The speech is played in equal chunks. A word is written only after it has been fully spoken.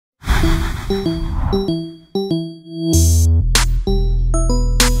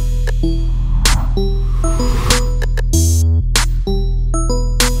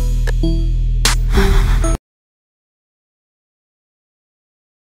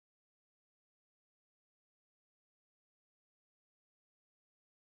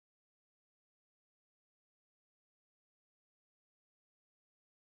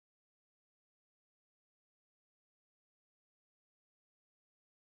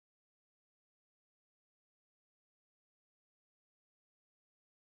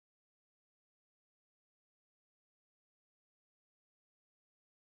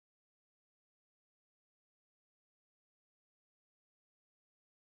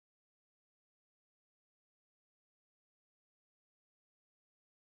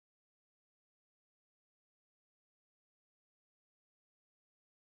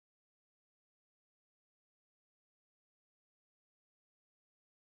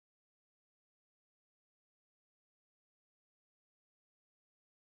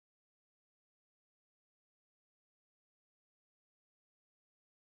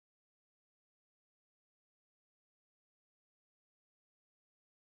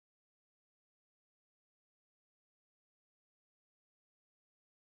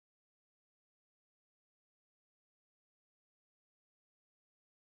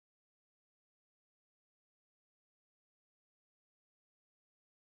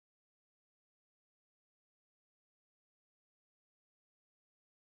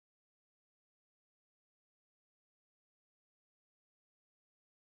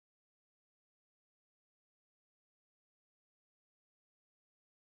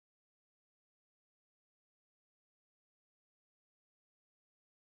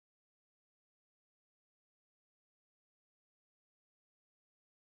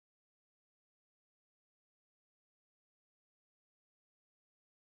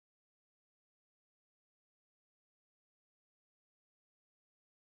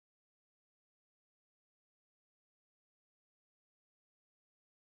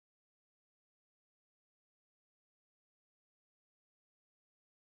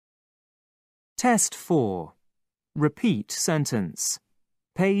Test 4. Repeat sentence.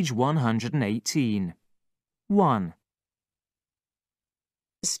 Page 118. 1.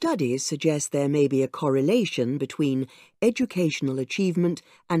 Studies suggest there may be a correlation between educational achievement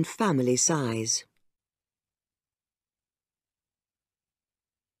and family size.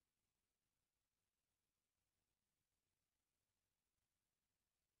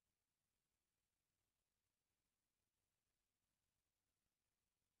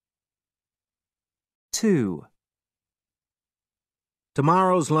 Two.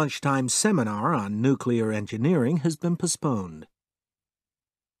 Tomorrow's lunchtime seminar on nuclear engineering has been postponed.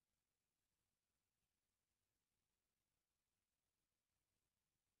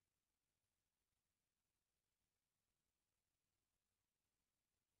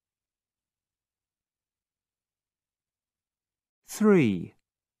 Three.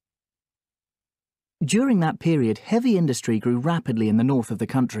 During that period, heavy industry grew rapidly in the north of the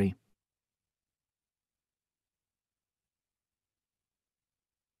country.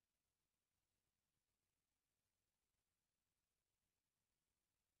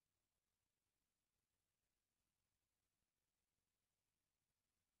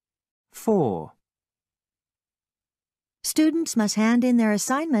 Four. Students must hand in their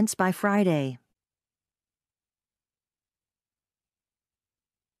assignments by Friday.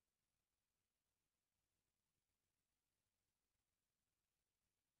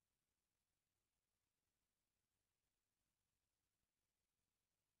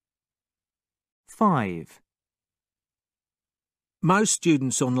 Five. Most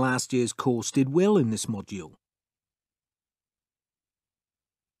students on last year's course did well in this module.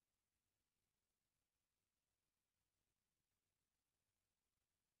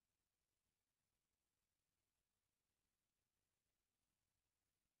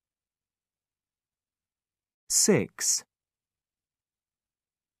 Six.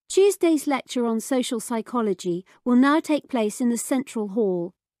 Tuesday's lecture on social psychology will now take place in the central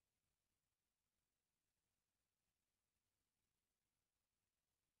hall.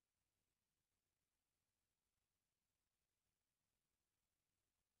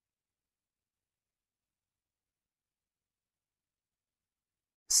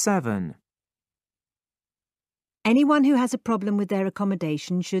 Seven. Anyone who has a problem with their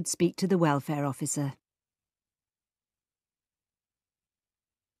accommodation should speak to the welfare officer.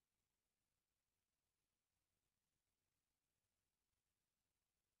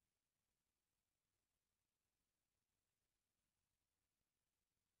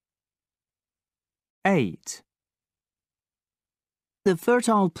 Eight. The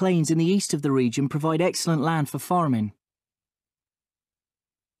fertile plains in the east of the region provide excellent land for farming.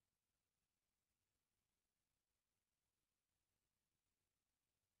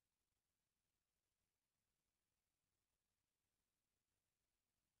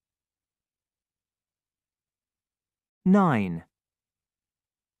 Nine.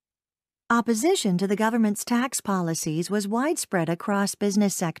 Opposition to the government's tax policies was widespread across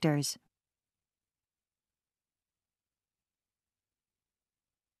business sectors.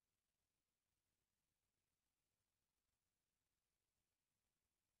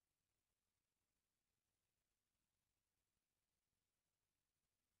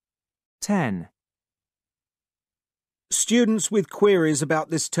 Ten. Students with queries about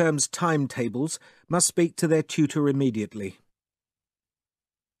this term's timetables must speak to their tutor immediately.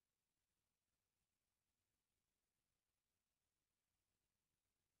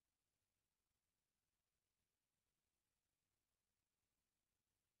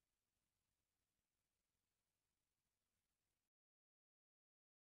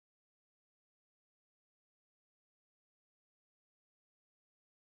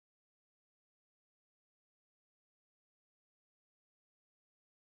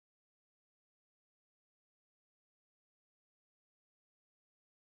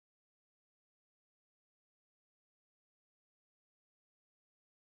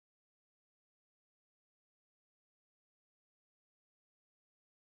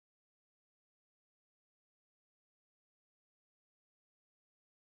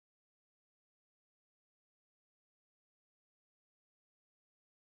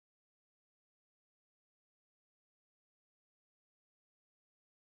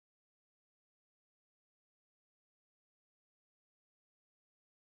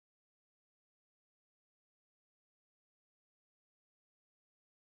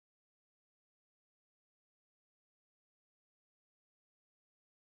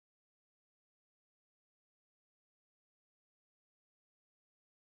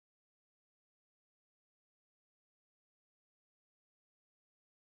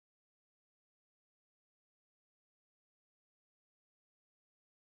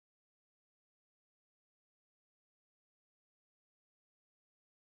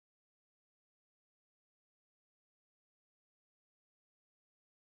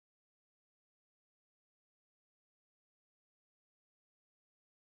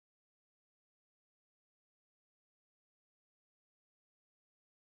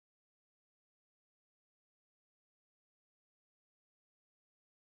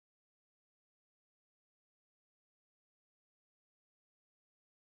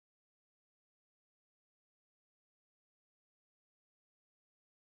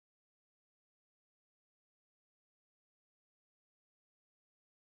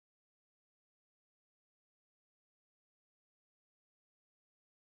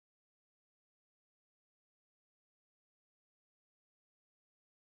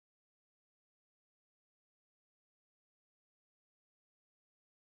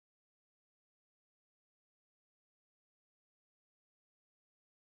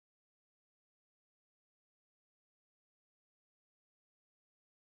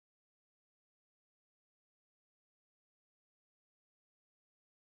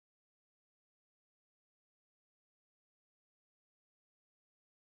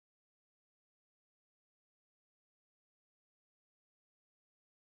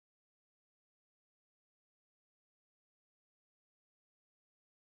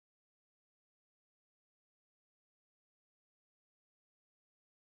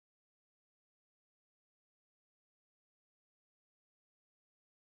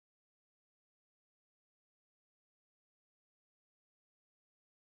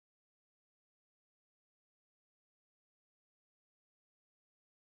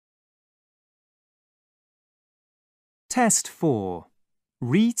 Test 4.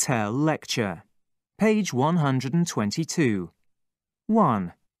 Retell lecture. Page 122.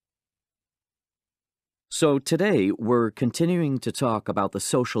 1. So today we're continuing to talk about the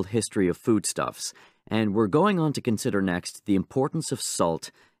social history of foodstuffs, and we're going on to consider next the importance of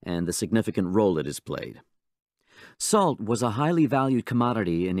salt and the significant role it has played. Salt was a highly valued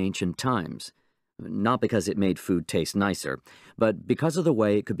commodity in ancient times, not because it made food taste nicer, but because of the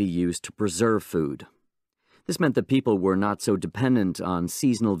way it could be used to preserve food. This meant that people were not so dependent on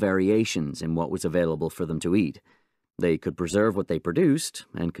seasonal variations in what was available for them to eat. They could preserve what they produced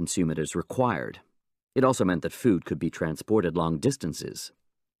and consume it as required. It also meant that food could be transported long distances.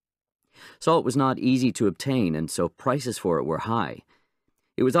 Salt was not easy to obtain, and so prices for it were high.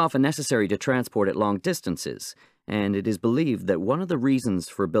 It was often necessary to transport it long distances, and it is believed that one of the reasons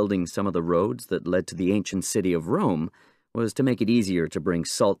for building some of the roads that led to the ancient city of Rome was to make it easier to bring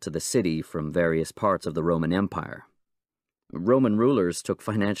salt to the city from various parts of the Roman Empire. Roman rulers took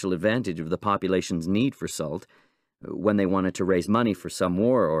financial advantage of the population's need for salt. When they wanted to raise money for some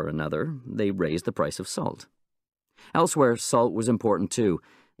war or another, they raised the price of salt. Elsewhere, salt was important too.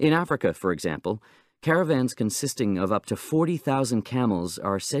 In Africa, for example, caravans consisting of up to 40,000 camels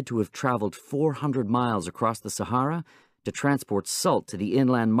are said to have traveled 400 miles across the Sahara to transport salt to the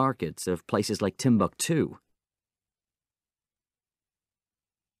inland markets of places like Timbuktu.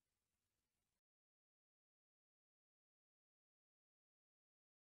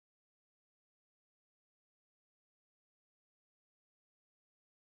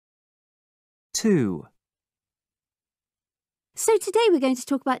 Two. So today we're going to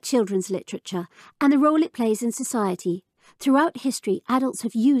talk about children's literature and the role it plays in society. Throughout history, adults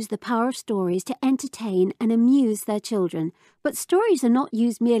have used the power of stories to entertain and amuse their children. But stories are not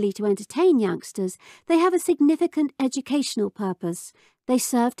used merely to entertain youngsters. They have a significant educational purpose. They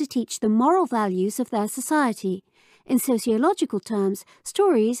serve to teach the moral values of their society. In sociological terms,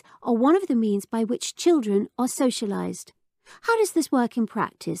 stories are one of the means by which children are socialized. How does this work in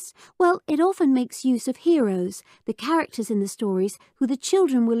practice? Well, it often makes use of heroes, the characters in the stories who the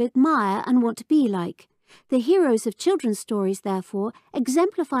children will admire and want to be like. The heroes of children's stories, therefore,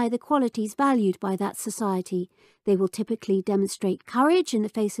 exemplify the qualities valued by that society. They will typically demonstrate courage in the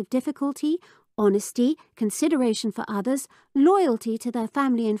face of difficulty, honesty, consideration for others, loyalty to their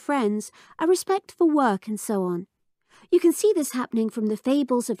family and friends, a respect for work, and so on. You can see this happening from the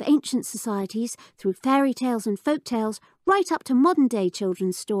fables of ancient societies, through fairy tales and folk tales, right up to modern-day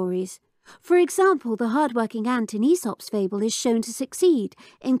children's stories. For example, the hard-working ant in Aesop's fable is shown to succeed,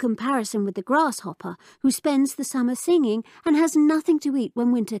 in comparison with the grasshopper, who spends the summer singing and has nothing to eat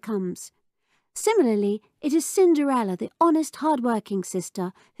when winter comes. Similarly, it is Cinderella, the honest, hard-working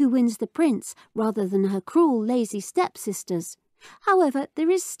sister, who wins the prince, rather than her cruel, lazy stepsisters. However, there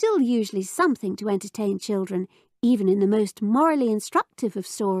is still usually something to entertain children, even in the most morally instructive of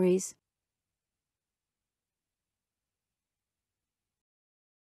stories.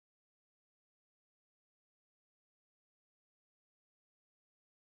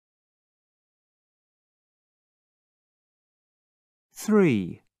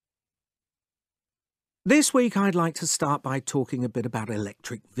 Three. This week I'd like to start by talking a bit about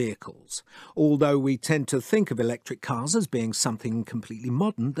electric vehicles. Although we tend to think of electric cars as being something completely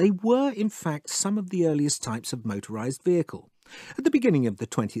modern, they were in fact some of the earliest types of motorised vehicle. At the beginning of the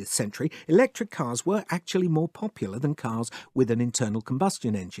 20th century, electric cars were actually more popular than cars with an internal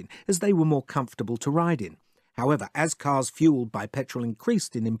combustion engine, as they were more comfortable to ride in. However, as cars fuelled by petrol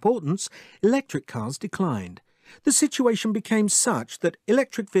increased in importance, electric cars declined. The situation became such that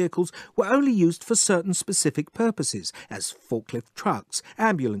electric vehicles were only used for certain specific purposes, as forklift trucks,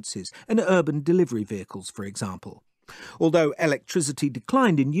 ambulances, and urban delivery vehicles, for example. Although electricity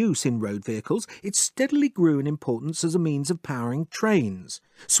declined in use in road vehicles, it steadily grew in importance as a means of powering trains.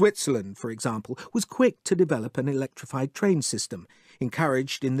 Switzerland, for example, was quick to develop an electrified train system,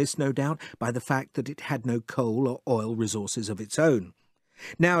 encouraged in this, no doubt, by the fact that it had no coal or oil resources of its own.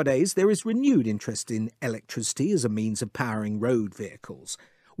 Nowadays, there is renewed interest in electricity as a means of powering road vehicles.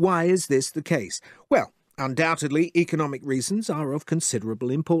 Why is this the case? Well, undoubtedly, economic reasons are of considerable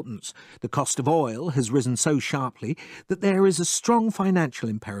importance. The cost of oil has risen so sharply that there is a strong financial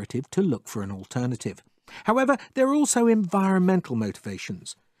imperative to look for an alternative. However, there are also environmental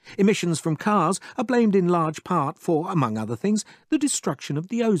motivations. Emissions from cars are blamed in large part for, among other things, the destruction of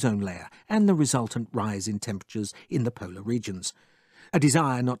the ozone layer and the resultant rise in temperatures in the polar regions. A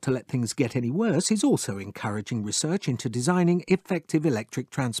desire not to let things get any worse is also encouraging research into designing effective electric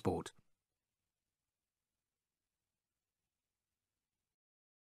transport.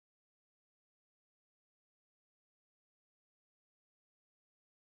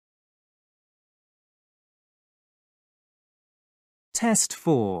 Test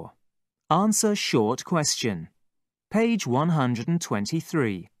 4. Answer short question. Page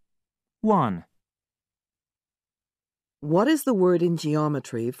 123. 1. What is the word in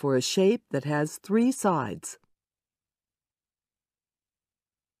geometry for a shape that has 3 sides?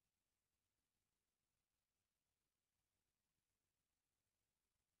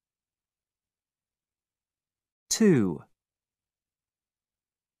 Two.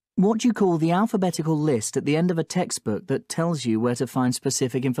 What do you call the alphabetical list at the end of a textbook that tells you where to find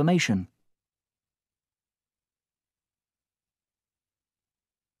specific information?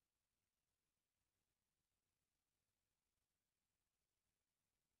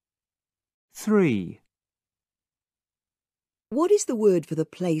 Three. What is the word for the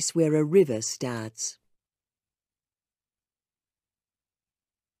place where a river starts?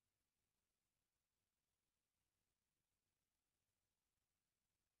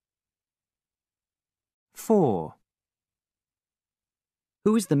 4.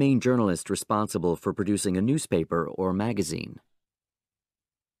 Who is the main journalist responsible for producing a newspaper or magazine?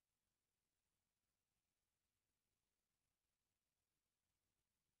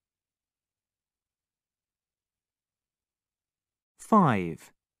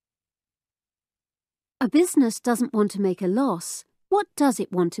 5. A business doesn't want to make a loss. What does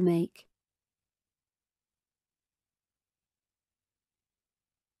it want to make?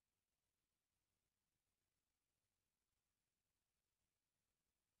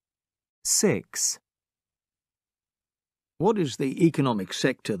 6. What is the economic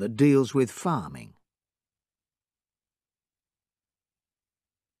sector that deals with farming?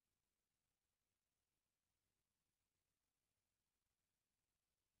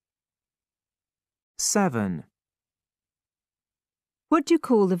 7. What do you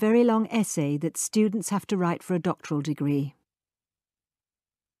call the very long essay that students have to write for a doctoral degree?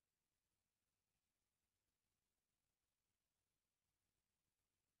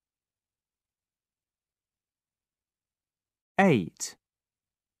 8.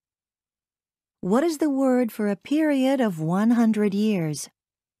 What is the word for a period of 100 years?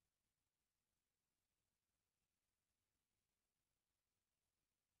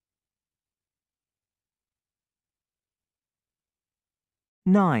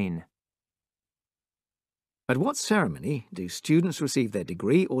 9. At what ceremony do students receive their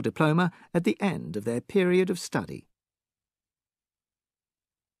degree or diploma at the end of their period of study?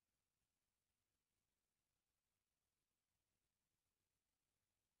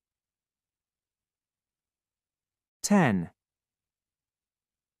 10.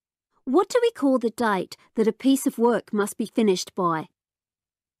 What do we call the date that a piece of work must be finished by?